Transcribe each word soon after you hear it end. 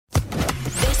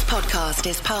podcast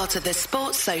is part of the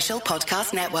Sports Social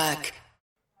Podcast Network.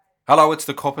 Hello, it's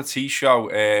the Cup of Tea Show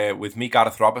with me,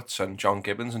 Gareth Roberts, and John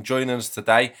Gibbons. And joining us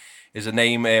today is a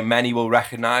name many will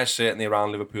recognise, certainly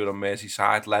around Liverpool and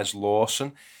Merseyside, Les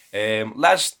Lawson.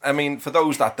 Les, I mean, for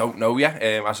those that don't know you,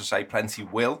 as I say, plenty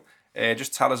will.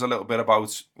 Just tell us a little bit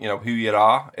about, who you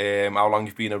are, how long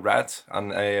you've been a Red,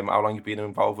 and how long you've been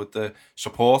involved with the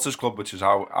Supporters Club, which is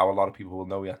how a lot of people will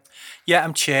know you. Yeah,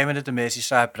 I'm chairman of the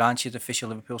Merseyside branch of the official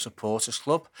Liverpool Supporters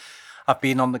Club. I've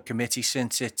been on the committee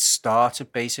since it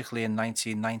started, basically in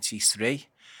 1993.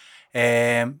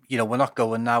 We're not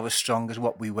going now as strong as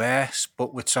what we were,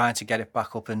 but we're trying to get it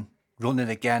back up and running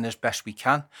again as best we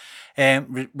can.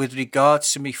 With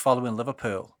regards to me following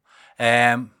Liverpool,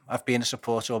 I've been a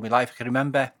supporter all my life. I can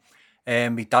remember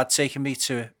my dad taking me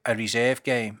to a reserve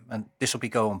game, and this will be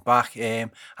going back.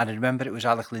 And I remember it was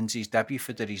Alec Lindsay's debut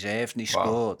for the reserves, and he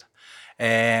scored.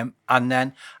 And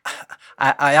then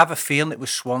I have a feeling it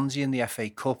was Swansea in the FA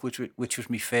Cup, which was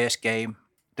my first game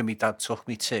that my dad took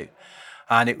me to.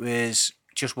 And it was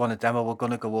just one of them, we're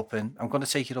going to go up and I'm going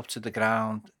to take you up to the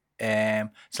ground to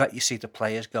let you see the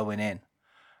players going in.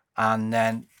 And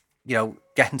then,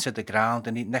 getting to the ground,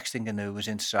 and the next thing I knew was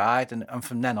inside. And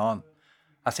from then on,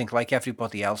 I think like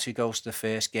everybody else who goes to the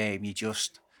first game, you're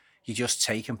just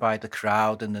taken by the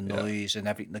crowd and the noise and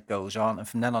everything that goes on. And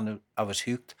from then on, I was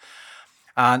hooked.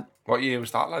 And what year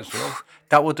was that, Les?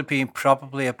 That would have been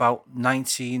probably about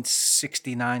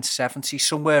 1969, 70,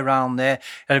 somewhere around there.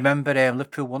 I remember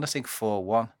Liverpool won, I think,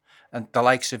 4-1. And the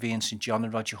likes of Ian St John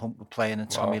and Roger Hunt were playing, and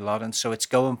Tommy Lawrence. So it's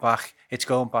going back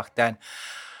then.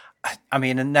 I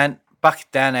mean, and then back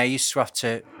then I used to have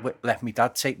to let my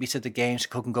dad take me to the games.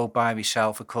 I couldn't go by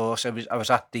myself, of course. I was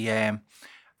at the a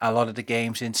lot of the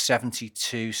games in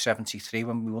 72, 73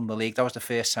 when we won the league. That was the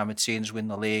first time I'd seen us win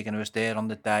the league, and I was there on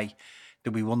the day that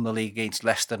we won the league against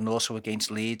Leicester, and also against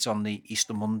Leeds on the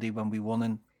Easter Monday when we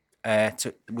won,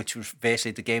 which was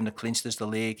basically the game that clinched us the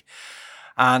league.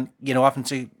 And, having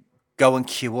to go and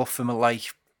queue up from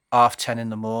like 10:30 in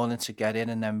the morning to get in,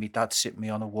 and then my dad sit me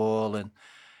on a wall and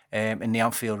in the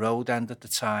Anfield Road end at the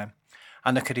time.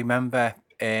 And I could remember,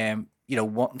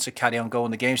 wanting to carry on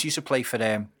going the games. I used to play for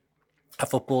a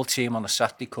football team on a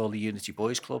Saturday called the Unity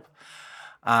Boys Club.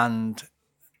 And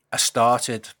I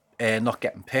started not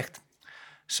getting picked.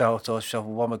 So I thought to myself,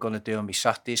 what am I going to do on my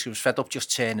Saturdays? I was fed up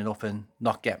just turning up and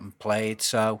not getting played.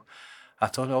 So I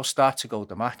thought I'll start to go to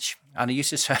the match. And I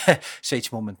used to say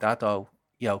to mum and dad,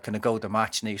 can I go to the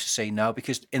match? And they used to say no,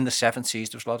 because in the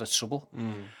 70s there was a lot of trouble.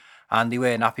 And they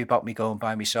weren't happy about me going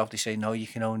by myself. They say, no, you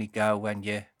can only go when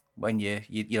you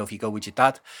if you go with your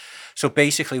dad. So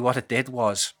basically what I did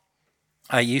was,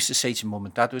 I used to say to mum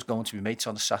and dad I was going to be mates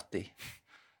on a Saturday,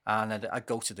 and I'd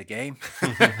go to the game.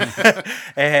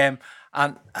 And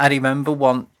I remember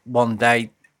one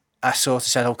day I sort of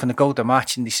said, can I go to the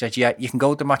match? And they said, yeah, you can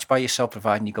go to the match by yourself,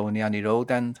 providing you go in the Annie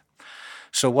Road end.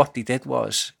 So what they did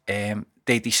was,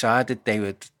 they decided they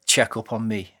would check up on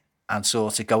me and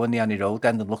sort of go in the Annie Road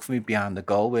end and look for me behind the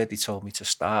goal where they told me to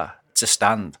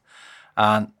stand.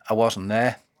 And I wasn't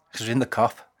there, because I was in the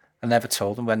Kop. I never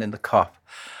told them when in the Kop.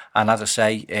 And as I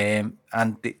say,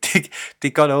 and they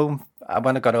got home.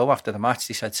 When I got home after the match,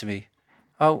 they said to me,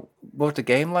 what was the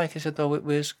game like? I said, it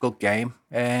was a good game.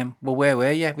 Well, where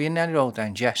were you? Were you in the Annie Road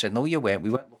end? Yeah. I said, no, you weren't.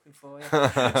 We weren't looking for you.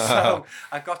 So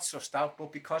I got sussed out,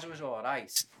 but because it was all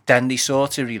right, then they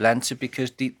sort of relented,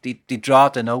 because they'd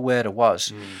rather know where it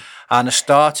was. And I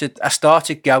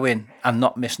started going and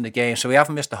not missing the game. So we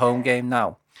haven't missed a home game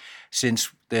now since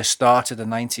the start of the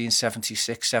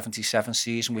 1976-77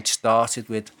 season, which started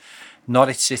with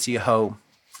Norwich City at home,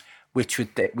 which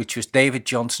was David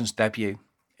Johnson's debut.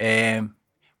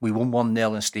 We won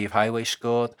 1-0 and Steve Highway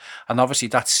scored. And obviously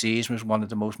that season was one of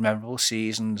the most memorable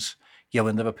seasons,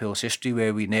 in Liverpool's history,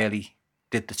 where we nearly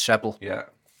did the treble. Yeah.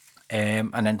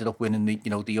 And ended up winning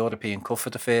the European Cup for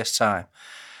the first time.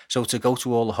 So to go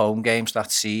to all the home games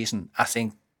that season, I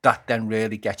think that then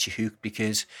really gets you hooked,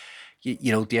 because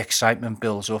the excitement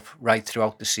builds up right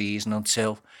throughout the season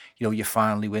until you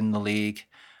finally win the league.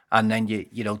 And then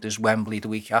there's Wembley the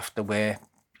week after, where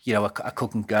I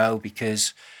couldn't go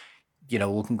because I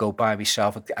couldn't go by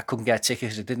myself. I couldn't get a ticket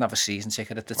because I didn't have a season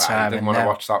ticket at the time. You didn't want to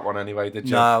watch that one anyway, did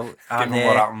you? No. Given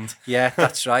what happened. Yeah,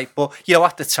 that's right. But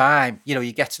at the time,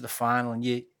 you get to the final and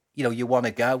you want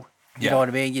to go. You know what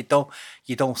I mean? You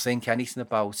don't think anything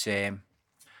about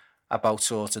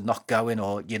sort of not going,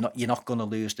 or you're not going to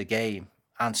lose the game.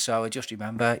 And so I just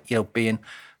remember, being,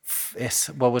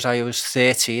 what was I was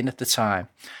 13 at the time.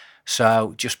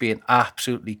 So just being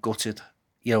absolutely gutted,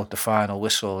 at the final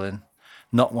whistle and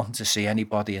not wanting to see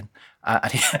anybody. And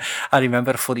I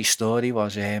remember a funny story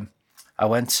was, I I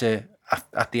went to,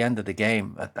 at the end of the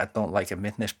game, I don't like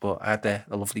admitting this, but I had a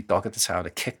lovely dog at the time. I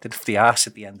kicked it off the arse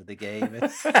at the end of the game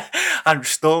and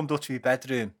stormed up to my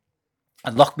bedroom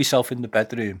and locked myself in the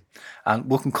bedroom and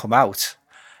wouldn't come out.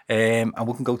 And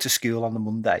wouldn't go to school on the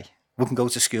Monday, wouldn't go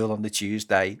to school on the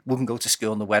Tuesday, wouldn't go to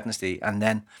school on the Wednesday. And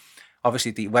then,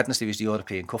 obviously, the Wednesday was the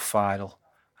European Cup final.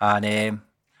 And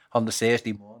on the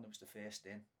Thursday morning, it was the first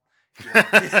in.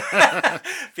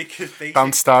 Because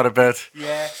bounced out of bed.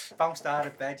 Yeah, bounced out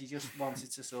of bed. You just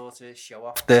wanted to sort of show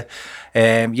off the,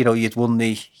 you'd won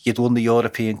the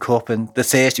European Cup, and the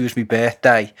Thursday was my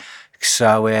birthday.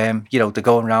 So, they're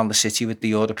going around the city with the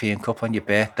European Cup on your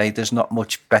birthday. There's not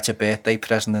much better birthday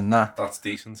present than that. That's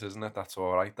decent, isn't it? That's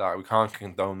all right. That we can't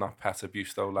condone that pet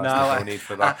abuse, though. Les. No, There's no need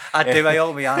for that. I do. I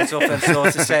hold my hands up and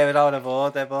sort of say it out of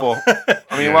order. But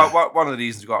I mean, one of the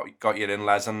reasons got you in,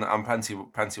 Les, and plenty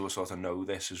will sort of know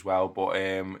this as well. But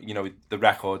the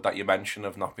record that you mentioned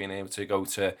of not being able to go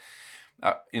to.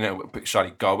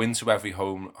 Go into every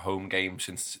home game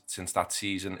since that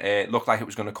season. It looked like it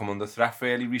was going to come under threat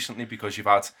fairly recently because you've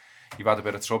had a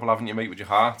bit of trouble, haven't you, mate, with your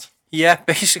heart? Yeah,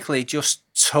 basically just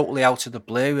totally out of the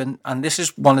blue, and this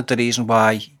is one of the reasons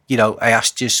why I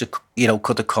asked you to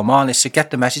could have come on, is to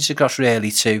get the message across really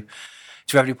to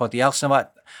everybody else. Now,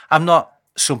 I'm not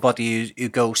somebody who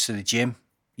goes to the gym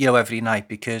every night,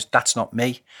 because that's not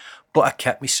me, but I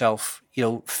kept myself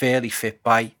fairly fit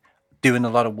by doing a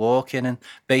lot of walking. And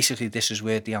basically this is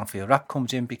where the Anfield Wrap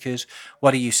comes in, because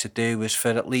what I used to do was for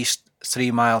at least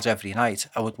 3 miles every night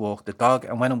I would walk the dog,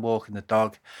 and when I'm walking the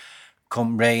dog,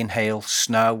 come rain, hail,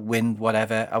 snow, wind,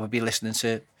 whatever, I would be listening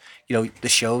to the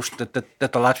shows that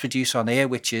the lads produce on here,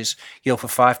 which is for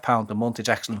 £5 a month, it's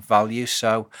excellent value.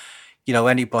 So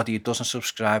anybody who doesn't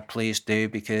subscribe, please do,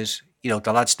 because the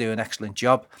lads do an excellent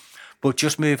job. But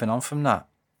just moving on from that,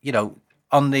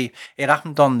 it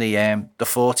happened on the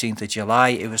 14th of July.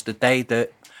 It was the day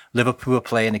that Liverpool were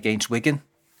playing against Wigan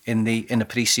in the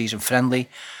pre-season friendly,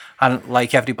 and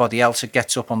like everybody else, it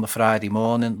gets up on the Friday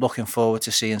morning looking forward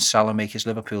to seeing Salah make his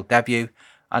Liverpool debut,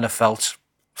 and I felt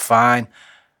fine.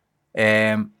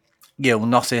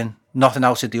 Nothing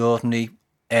out of the ordinary.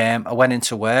 I went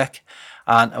into work,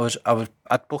 and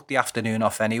I'd booked the afternoon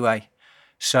off anyway.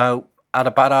 So at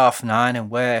about 9:30 in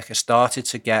work, I started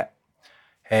to get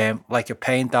like a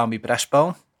pain down my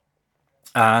breastbone,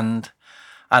 and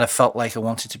I felt like I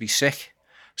wanted to be sick.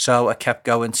 So I kept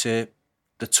going to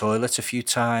the toilet a few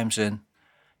times and,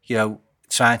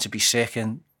 trying to be sick,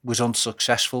 and was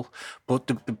unsuccessful. But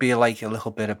there'd be like a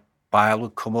little bit of bile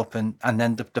would come up, and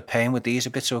then the pain would ease a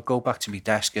bit. So I'd go back to my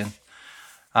desk and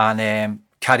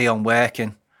carry on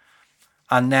working.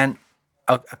 And then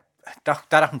that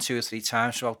happened 2 or 3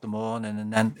 times throughout the morning,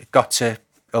 and then it got to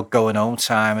going home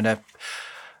time, and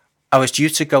I was due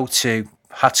to go to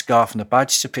Hat, Scarf and the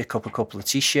Badge to pick up a couple of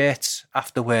T-shirts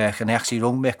after work, and they actually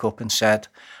rung Mick up and said,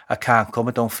 I can't come,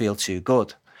 I don't feel too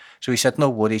good. So he said, no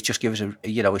worries, just give us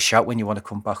a shout when you want to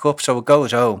come back up. So I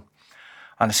goes home,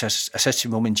 and I said to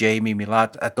Mum and Jamie, my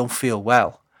lad, I don't feel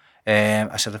well.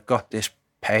 I said, I've got this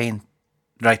pain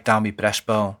right down my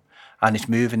breastbone, and it's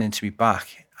moving into my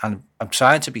back, and I'm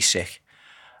trying to be sick,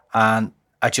 and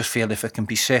I just feel if I can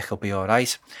be sick, I'll be all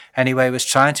right. Anyway, I was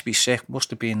trying to be sick,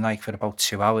 must have been like for about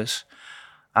 2 hours,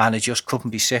 and I just couldn't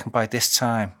be sick. And by this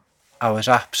time, I was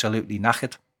absolutely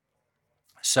knackered.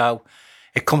 So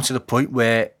it come to the point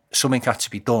where something had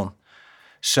to be done.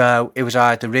 So it was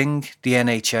either ring the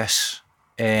NHS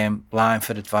line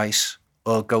for advice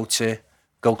or go to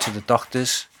the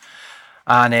doctors.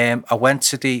 And I went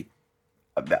to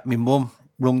my mum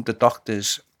rung the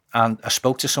doctors, and I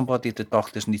spoke to somebody at the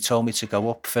doctors, and he told me to go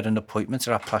up for an appointment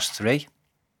at 3:30.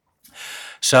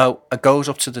 So I goes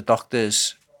up to the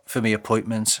doctors for my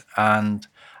appointment, and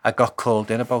I got called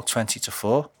in about 20 to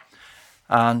 4.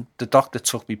 And the doctor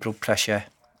took my blood pressure,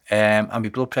 and my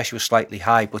blood pressure was slightly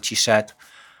high, but she said,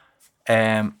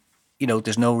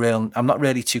 there's no real, I'm not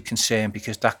really too concerned,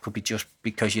 because that could be just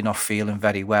because you're not feeling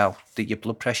very well, that your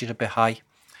blood pressure's a bit high.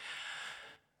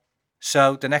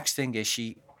 So the next thing is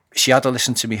she had to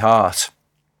listen to my heart,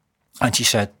 and she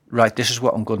said, right, this is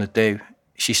what I'm going to do.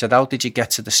 She said, how did you get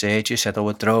to the surgery? I said,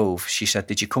 I drove. She said,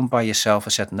 did you come by yourself?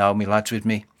 I said, no, my lad's with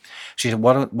me. She said,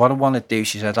 what I want to do,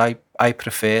 she said, I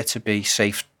prefer to be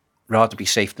safe, rather be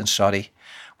safe than sorry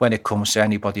when it comes to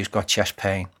anybody who's got chest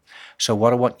pain. So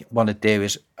what I want to do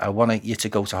is I want you to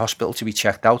go to hospital to be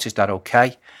checked out. Is that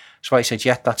okay? So I said,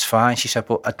 yeah, that's fine. She said,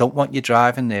 but I don't want you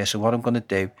driving there. So what I'm going to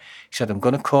do, she said, I'm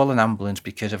going to call an ambulance,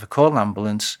 because if I call an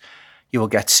ambulance, you will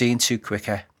get seen to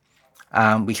quicker,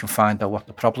 and we can find out what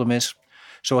the problem is.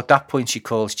 So at that point, she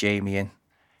calls Jamie in.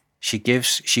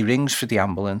 She rings for the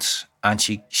ambulance, and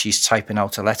she's typing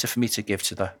out a letter for me to give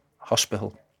to the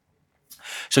hospital.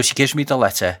 So she gives me the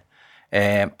letter,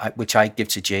 which I give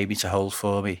to Jamie to hold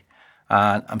for me.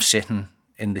 And I'm sitting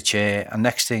in the chair. And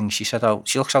next thing she said,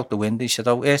 she looks out the window. She said,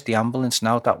 here's the ambulance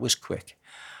now. That was quick.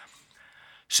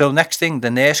 So next thing,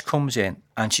 the nurse comes in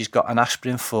and she's got an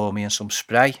aspirin for me and some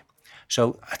spray.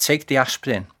 So I take the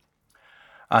aspirin,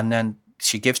 and then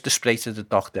she gives the spray to the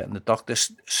doctor, and the doctor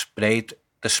sprayed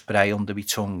the spray under my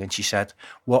tongue. And she said,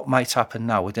 what might happen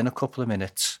now, within a couple of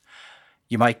minutes,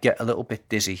 you might get a little bit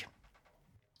dizzy.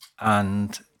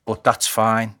 But that's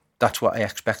fine. That's what I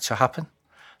expect to happen.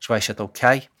 So I said,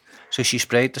 okay. So she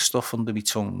sprayed the stuff under my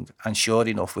tongue, and sure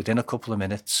enough, within a couple of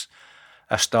minutes,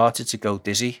 I started to go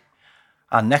dizzy.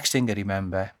 And next thing I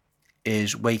remember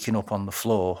is waking up on the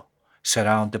floor,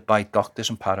 surrounded by doctors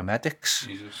and paramedics.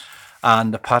 Jesus.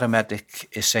 And the paramedic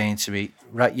is saying to me,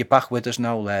 right, you're back with us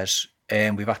now, Les.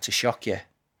 We've had to shock you.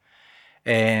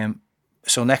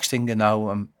 So next thing you know,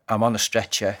 I'm on a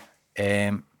stretcher,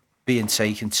 being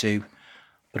taken to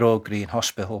Broad Green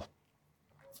Hospital.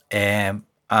 And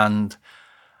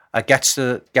I gets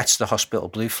to the hospital,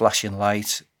 blue flashing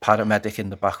light, paramedic in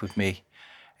the back with me.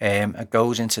 I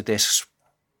goes into this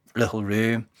little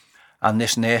room, and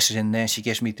this nurse is in there. She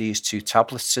gives me these 2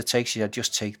 tablets to take. She said,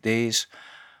 just take these.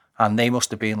 And they must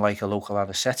have been like a local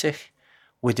anaesthetic.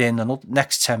 Within the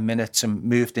next 10 minutes, I'm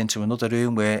moved into another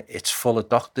room where it's full of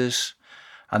doctors.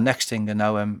 And next thing I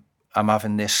know, I'm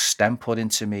having this stent put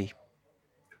into me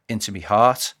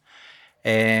heart.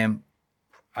 And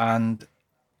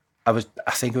I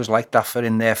think it was like that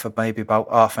in there for maybe about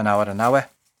half an hour.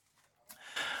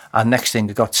 And next thing,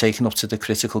 I got taken up to the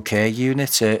critical care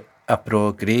unit at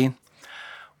Broad Green,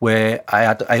 where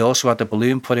I also had a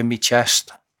balloon put in my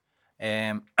chest.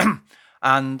 And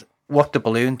what the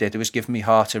balloon did, it was giving me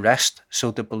heart arrest.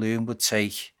 So the balloon would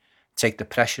take the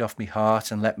pressure off my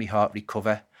heart and let my heart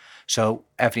recover. So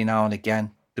every now and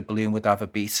again, the balloon would have a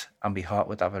beat and my heart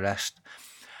would have a rest.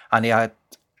 And he had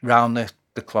round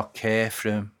the clock care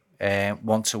from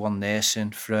one-to-one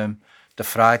nursing from the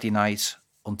Friday night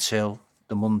until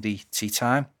the Monday tea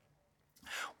time.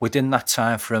 Within that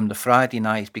time, from the Friday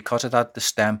night, because I'd had the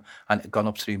stem and it had gone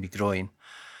up through my groin,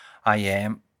 I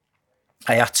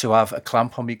had to have a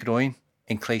clamp on my groin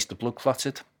in case the blood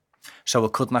clotted. So I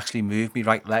couldn't actually move my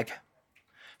right leg.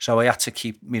 So I had to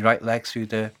keep my right leg through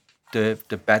the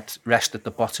bed rest at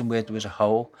the bottom where there was a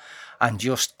hole, and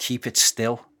just keep it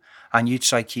still. And you'd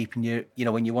try keeping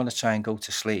when you want to try and go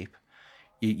to sleep,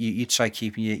 you try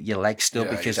keeping your legs still,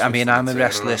 because I'm a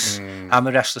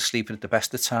restless sleeper at the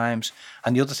best of times.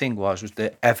 And the other thing was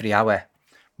that every hour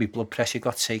my blood pressure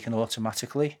got taken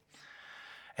automatically.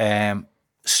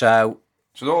 So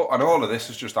all of this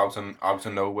is just out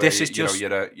of nowhere. This is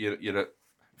you're a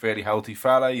fairly healthy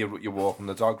fella. You're walking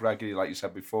the dog regularly, like you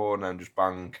said before, and then just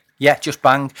bang. Yeah, just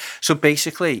bang. So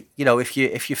basically,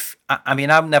 I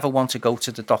never want to go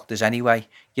to the doctors anyway.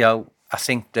 I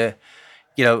think that,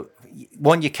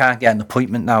 one, you can't get an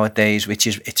appointment nowadays,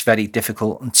 it's very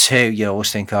difficult. And 2, you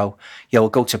always think, we'll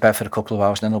go to bed for a couple of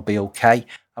hours and then it'll be okay.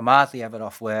 I'm hardly ever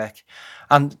off work.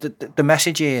 And the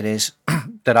message here is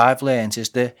that I've learned is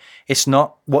that it's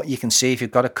not what you can see. If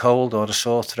you've got a cold or a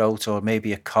sore throat or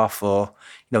maybe a cough, or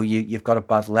you've got a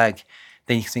bad leg,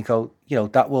 then you think,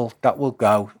 that will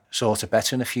go sort of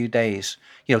better in a few days.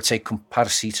 Take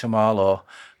paracetamol or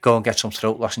go and get some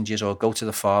throat lozenges or go to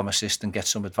the pharmacist and get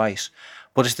some advice.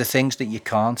 But it's the things that you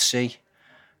can't see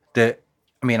that,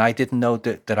 I didn't know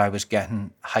that I was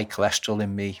getting high cholesterol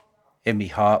in my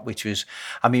heart, which was,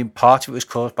 part of it was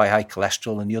caused by high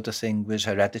cholesterol and the other thing was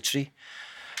hereditary.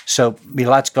 So my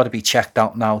lad's got to be checked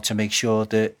out now to make sure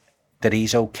that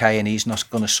he's okay and he's not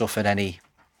going to suffer any,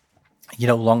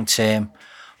 long-term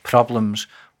problems.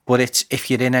 But if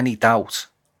you're in any doubt,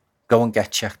 go and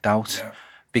get checked out. Yeah.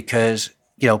 Because,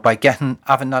 by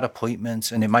having that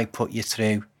appointment, and it might put you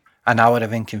through an hour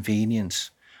of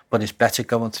inconvenience, but it's better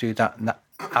going through that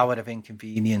hour of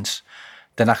inconvenience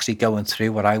than actually going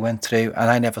through what I went through. And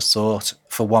I never thought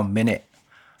for 1 minute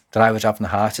that I was having a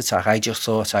heart attack. I just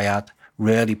thought I had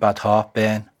really bad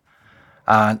heartburn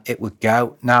and it would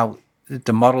go. Now,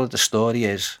 the moral of the story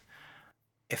is,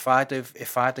 if I'd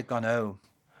have gone home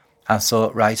and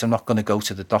thought, right, I'm not going to go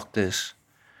to the doctors,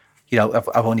 I've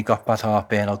only got bad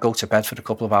heartburn, I'll go to bed for a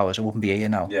couple of hours, I wouldn't be here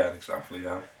now. Yeah, exactly,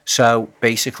 yeah. So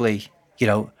basically,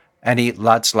 any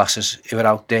lasses who are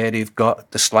out there who've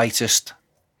got the slightest,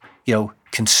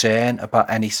 concern about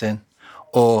anything,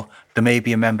 or there may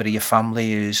be a member of your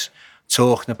family who's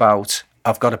talking about,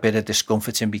 I've got a bit of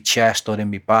discomfort in my chest or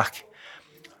in my back,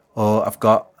 or I've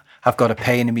got a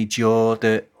pain in my jaw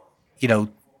that,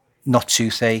 not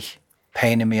toothache,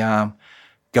 pain in my arm,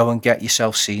 go and get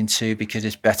yourself seen to, because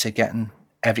it's better getting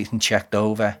everything checked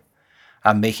over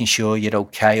and making sure you're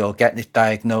okay, or getting it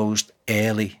diagnosed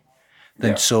early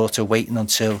than sort of waiting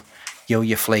until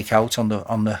you flake out on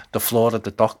the floor of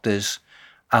the doctors.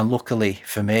 And luckily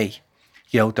for me,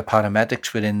 the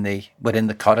paramedics were in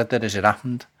the corridor as it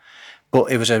happened.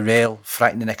 But it was a real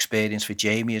frightening experience for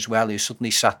Jamie as well, who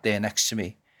suddenly sat there next to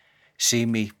me,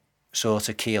 seeing me sort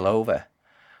of keel over.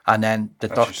 And then the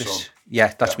doctors,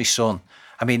 that's my son.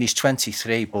 I mean, he's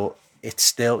 23, but it's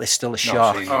still a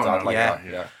shock.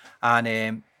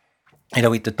 And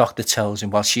the doctor tells him,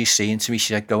 while she's seeing to me,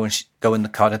 she said, go in the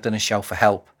corridor and shout for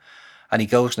help. And he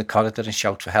goes in the corridor and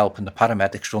shouts for help, and the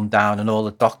paramedics run down, and all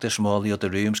the doctors from all the other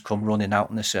rooms come running out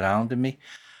and they're surrounding me.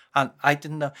 And I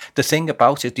didn't know. The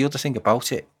other thing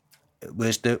about it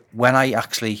was that when I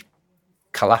actually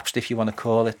collapsed, if you want to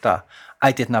call it that,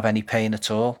 I didn't have any pain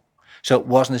at all. So it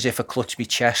wasn't as if I clutched my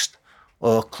chest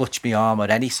or clutched my arm or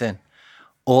anything.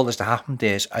 All that's happened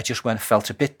is I just felt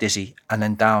a bit dizzy, and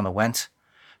then down I went.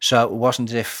 So it wasn't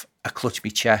as if I clutched my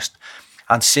chest.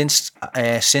 And since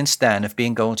then, I've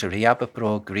been going to rehab at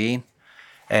Broad Green.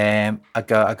 I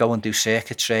go and do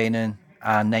circuit training,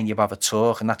 and then you have a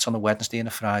talk, and that's on a Wednesday and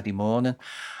a Friday morning.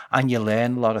 And you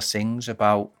learn a lot of things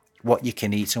about what you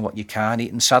can eat and what you can't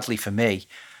eat. And sadly for me,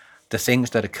 the things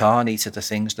that I can't eat are the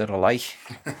things that I like.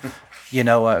 You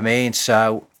know what I mean?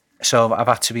 So I've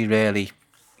had to be really,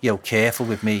 careful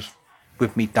with me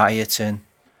diet and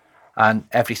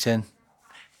everything,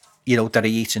 that I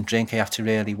eat and drink. I have to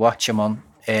really watch. I'm on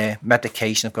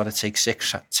medication. I've got to take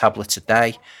 6 tablets a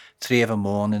day, 3 of a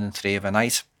morning and 3 of a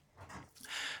night.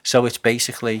 So it's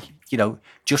basically,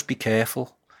 just be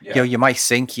careful. Yeah. You might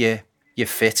think you're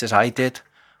fit as I did,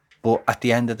 but at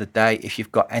the end of the day, if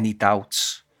you've got any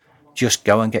doubts, just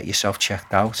go and get yourself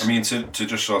checked out. I mean, to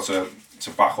just sort of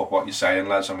to back up what you're saying,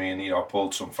 Les, I mean, I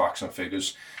pulled some facts and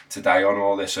figures today on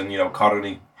all this, and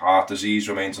coronary heart disease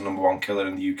remains the #1 killer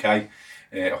in the UK.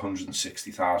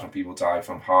 160,000 people die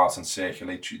from heart and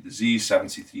circulatory disease.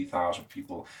 73,000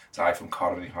 people die from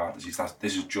coronary heart disease.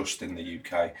 This is just in the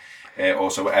UK.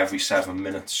 Also, every 7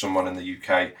 minutes, someone in the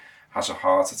UK has a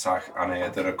heart attack,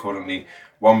 and there are currently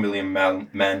 1 million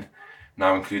men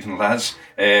now including Les,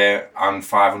 and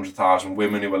 500,000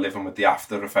 women who are living with the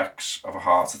after effects of a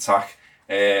heart attack.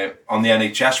 On the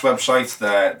NHS website,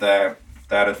 their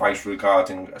advice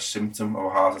regarding a symptom of a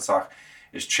heart attack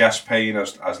is chest pain,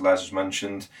 as Les has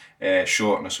mentioned,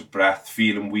 shortness of breath,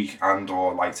 feeling weak and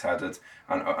or lightheaded,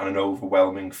 and an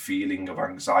overwhelming feeling of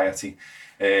anxiety.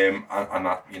 And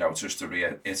that, just to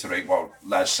reiterate what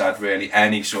Les said, really,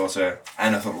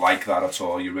 anything like that at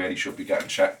all, you really should be getting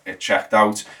checked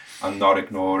out and not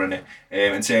ignoring it.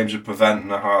 In terms of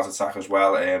preventing a heart attack as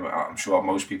well, I'm sure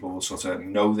most people will sort of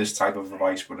know this type of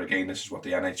advice, but again, this is what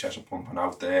the NHS are pumping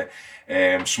out there.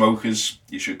 Smokers,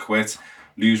 you should quit.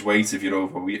 Lose weight if you're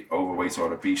overweight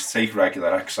or obese. Take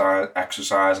regular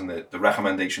exercise, and the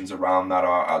recommendations around that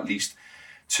are at least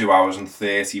 2 hours and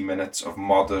 30 minutes of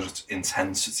moderate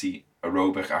intensity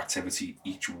aerobic activity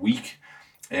each week,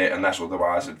 unless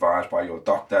otherwise advised by your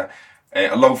doctor.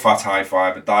 A low-fat,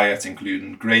 high-fibre diet,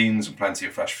 including grains and plenty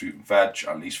of fresh fruit and veg,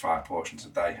 at least 5 portions a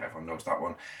day. Everyone knows that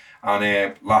one.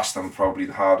 And last and probably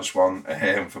the hardest one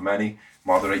for many,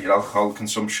 moderate your alcohol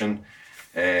consumption.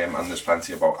 And there's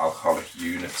plenty about alcoholic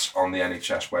units on the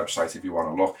NHS website if you want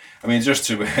to look. I mean, just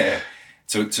to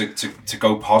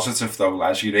go positive though,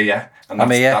 Les, you're here, and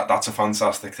that's a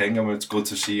fantastic thing, and it's good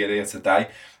to see you here today.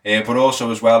 But also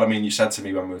as well, I mean, you said to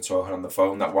me when we were talking on the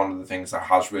phone that one of the things that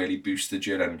has really boosted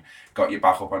you and got you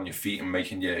back up on your feet and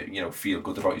making you feel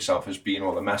good about yourself has been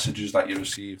all the messages that you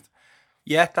received.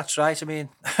 Yeah, that's right. I mean,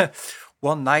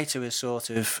 one night it was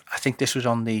I think this was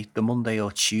on the Monday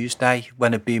or Tuesday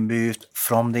when I'd been moved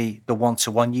from the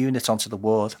 1-to-1 unit onto the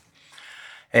ward.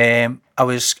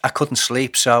 I couldn't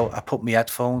sleep, so I put my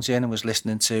headphones in and was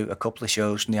listening to a couple of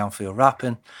shows from the Anfield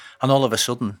Rapping, and all of a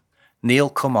sudden Neil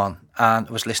come on, and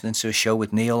I was listening to a show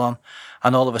with Neil on,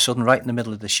 and all of a sudden right in the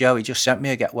middle of the show he just sent me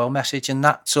a get well message, and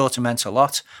that sort of meant a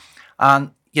lot.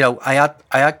 And I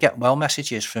had get well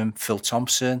messages from Phil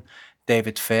Thompson,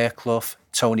 David Fairclough,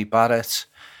 Tony Barrett,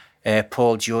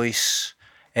 Paul Joyce,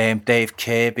 Dave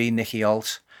Kirby, Nicky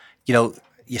Holt,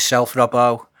 yourself,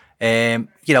 Robbo, and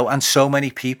so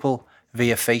many people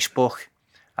via Facebook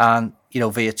and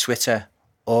via Twitter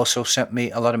also sent me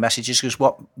a lot of messages, because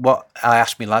what I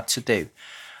asked my lad to do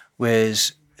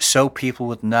was so people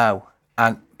would know.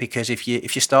 And because if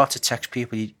you start to text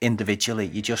people individually,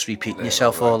 you're just repeating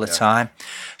yourself all the time.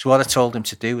 So what I told him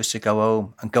to do was to go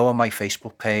home and go on my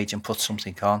Facebook page and put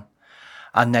something on,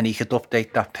 and then he could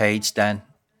update that page then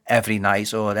every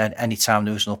night or any time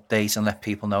there was an update and let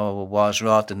people know how it was,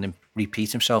 rather than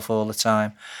repeat himself all the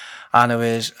time. And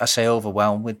I say,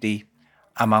 overwhelmed with the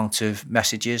amount of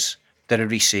messages that I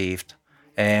received,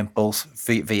 both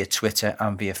via Twitter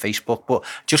and via Facebook. But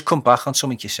just come back on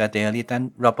something you said earlier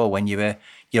then, Robbo, when you were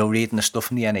reading the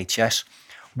stuff in the NHS.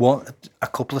 A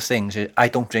couple of things. I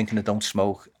don't drink and I don't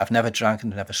smoke. I've never drank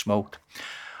and never smoked.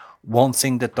 One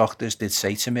thing that doctors did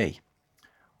say to me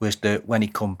was that when he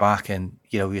come back and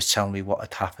he was telling me what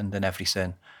had happened and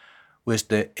everything, was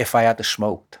that if I had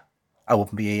smoked, I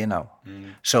wouldn't be here now.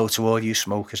 So to all you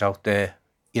smokers out there,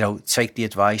 take the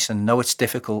advice. And know it's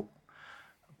difficult,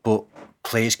 but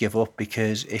please give up,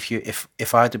 because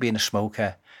if I'd have been a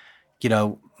smoker,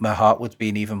 my heart would have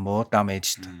been even more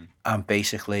damaged. And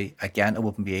basically, again, I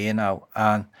wouldn't be here now.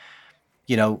 And,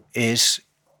 is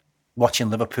watching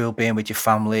Liverpool, being with your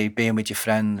family, being with your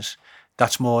friends,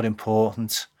 that's more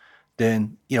important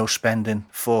than, spending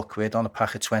 £4 on a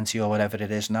pack of 20 or whatever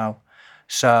it is now.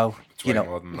 So,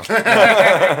 more than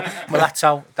that. well,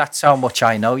 that's how much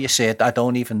I know. You see, I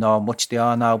don't even know how much they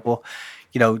are now, but,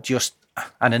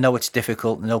 and I know it's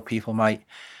difficult. I know people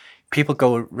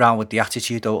go around with the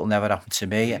attitude, oh, it'll never happen to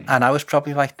me. And I was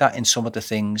probably like that in some of the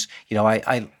things.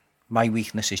 My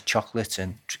weakness is chocolate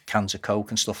and cans of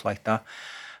Coke and stuff like that.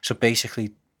 So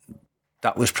basically,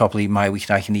 that was probably my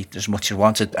weakness. I can eat as much as I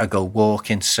wanted. I go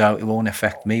walking, so it won't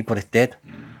affect me, but it did.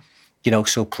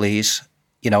 So please,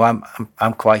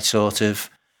 I'm quite sort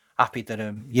of happy that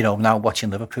I'm, now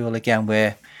watching Liverpool again,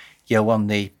 where, on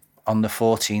the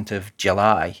 14th of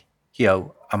July,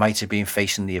 I might have been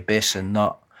facing the abyss and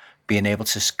not being able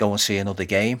to go and see another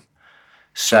game.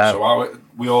 So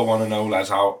we all want to know, Les,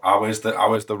 how is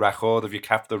the record? Have you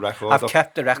kept the record? I've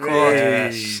kept the record.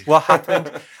 Yes. What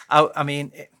happened? I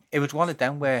mean, it was one of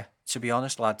them where, to be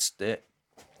honest, lads, the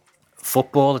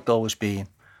football had always been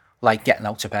like getting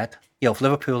out of bed. If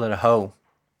Liverpool are at home,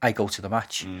 I go to the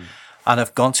match. And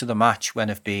I've gone to the match when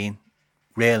I've been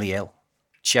really ill.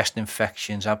 Chest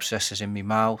infections, abscesses in my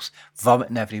mouth,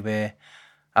 vomiting everywhere.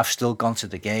 I've still gone to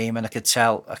the game, and I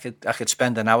could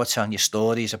spend an hour telling you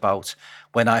stories about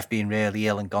when I've been really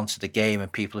ill and gone to the game,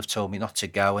 and people have told me not to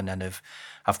go, and then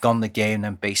I've gone the game and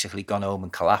then basically gone home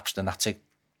and collapsed, and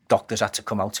doctors had to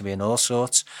come out to me and all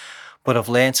sorts. But I've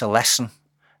learnt a lesson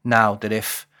now that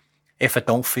if I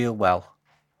don't feel well,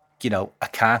 I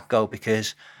can't go,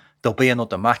 because there'll be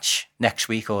another match next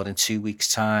week or in 2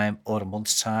 weeks' time or a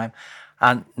month's time,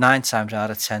 and 9 times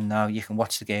out of 10 now you can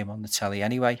watch the game on the telly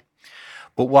anyway.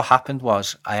 But what happened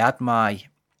was, I had my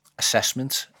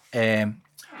assessment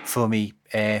for me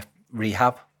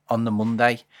rehab on the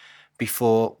Monday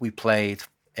before we played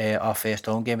our first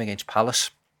home game against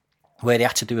Palace, where they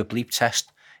had to do a bleep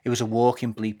test. It was a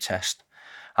walking bleep test,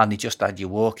 and they just had you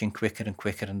walking quicker and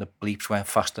quicker, and the bleeps went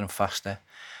faster and faster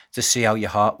to see how your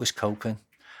heart was coping.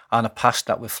 And I passed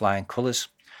that with flying colours.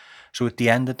 So at the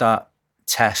end of that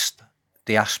test,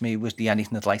 they asked me, was there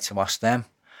anything I'd like to ask them?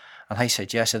 And I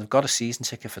said, yeah. I said, I've got a season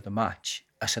ticket for the match.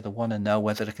 I said, I want to know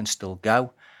whether I can still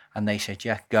go. And they said,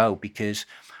 yeah, go. Because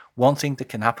one thing that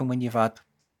can happen when you've had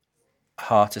a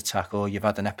heart attack or you've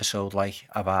had an episode like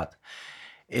I've had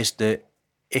is that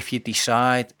if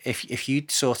you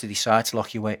sort of decide to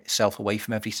lock yourself away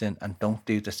from everything and don't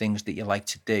do the things that you like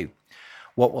to do,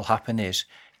 what will happen is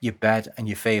your bed and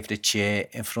your favourite chair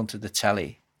in front of the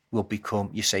telly will become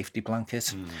your safety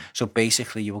blanket. So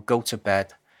basically you will go to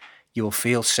bed, you will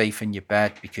feel safe in your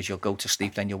bed because you'll go to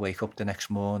sleep, then you'll wake up the next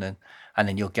morning, and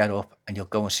then you'll get up and you'll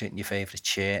go and sit in your favourite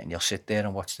chair and you'll sit there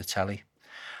and watch the telly.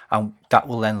 And that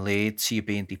will then lead to you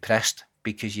being depressed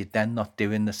because you're then not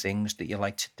doing the things that you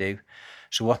like to do.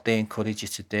 So what they encourage you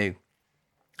to do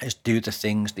is do the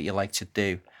things that you like to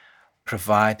do,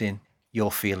 providing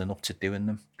you're feeling up to doing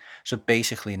them. So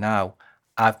basically now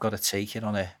I've got to take it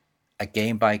on a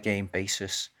game-by-game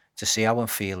basis to see how I'm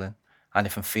feeling. And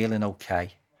if I'm feeling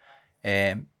okay,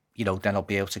 then I'll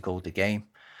be able to go to the game.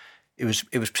 It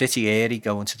was pretty eerie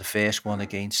going to the first one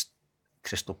against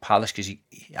Crystal Palace because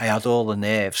I had all the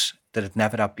nerves that I'd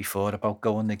never had before about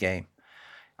going the game.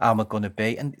 How am I going to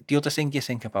be? And the other thing you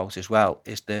think about as well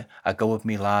is that I go with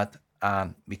my lad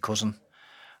and my cousin,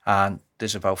 and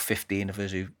there's about 15 of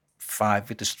us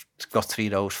we've just got 3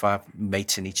 rows, 5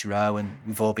 mates in each row, and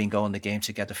we've all been going the game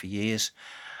together for years.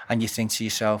 And you think to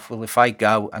yourself, well, if I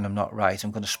go and I'm not right,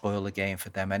 I'm going to spoil the game for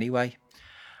them anyway.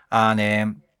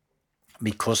 And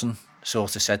my cousin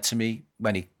sort of said to me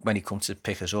when he come to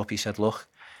pick us up, he said, look,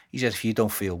 if you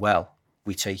don't feel well,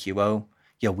 we take you home.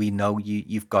 We know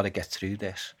you've got to get through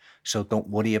this. So don't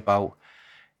worry about,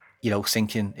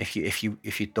 thinking if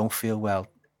you don't feel well,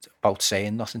 about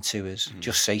saying nothing to us.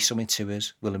 Just say something to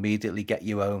us. We'll immediately get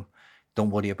you home,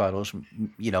 don't worry about us,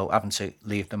 having to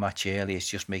leave the match early. It's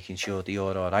just making sure that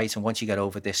you're all right. And once you get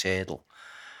over this hurdle,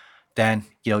 then,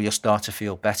 you'll start to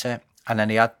feel better. And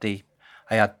then I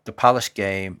had the Palace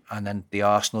game, and then the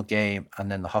Arsenal game,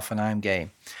 and then the Hoffenheim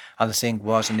game. And the thing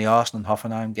was, in the Arsenal and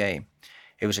Hoffenheim game,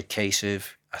 it was a case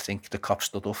of, I think the cop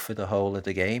stood up for the whole of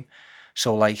the game.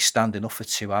 So, like, standing up for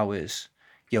 2 hours,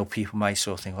 people might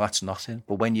sort of think, well, that's nothing.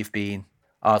 But when you've been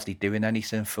hardly doing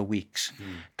anything for weeks,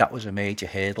 that was a major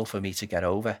hurdle for me to get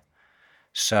over.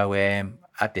 So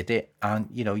I did it, and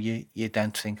you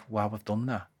then think, wow, I've done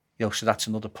that. So that's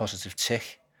another positive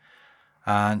tick,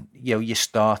 and you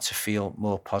start to feel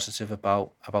more positive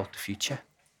about the future.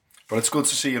 But it's good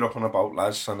to see you up and about,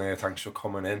 Les, and thanks for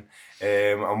coming in.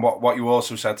 And what you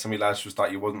also said to me, Les, was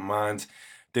that you wouldn't mind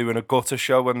doing a gutter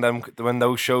show when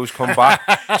those shows come back.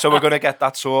 So we're going to get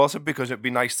that sorted, because it'd be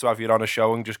nice to have you on a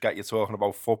show and just get you talking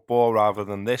about football rather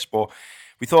than this. But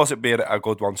we thought it'd be a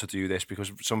good one to do this,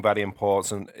 because some very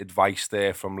important advice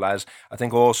there from Les. I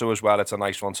think also as well it's a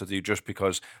nice one to do just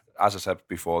because, as I said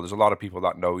before, there's a lot of people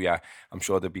that know you. I'm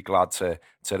sure they'd be glad to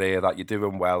hear that you're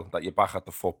doing well, that you're back at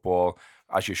the football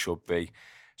as you should be.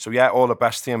 So yeah, all the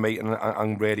best to you, mate, and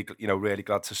I'm really, really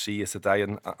glad to see you today,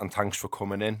 and thanks for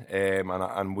coming in.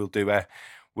 And we'll do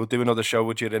another show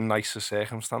with you in nicer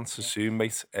circumstances soon,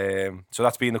 mate. So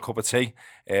that's been a cup of tea.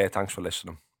 Thanks for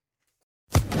listening.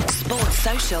 Sports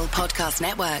Social Podcast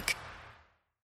Network.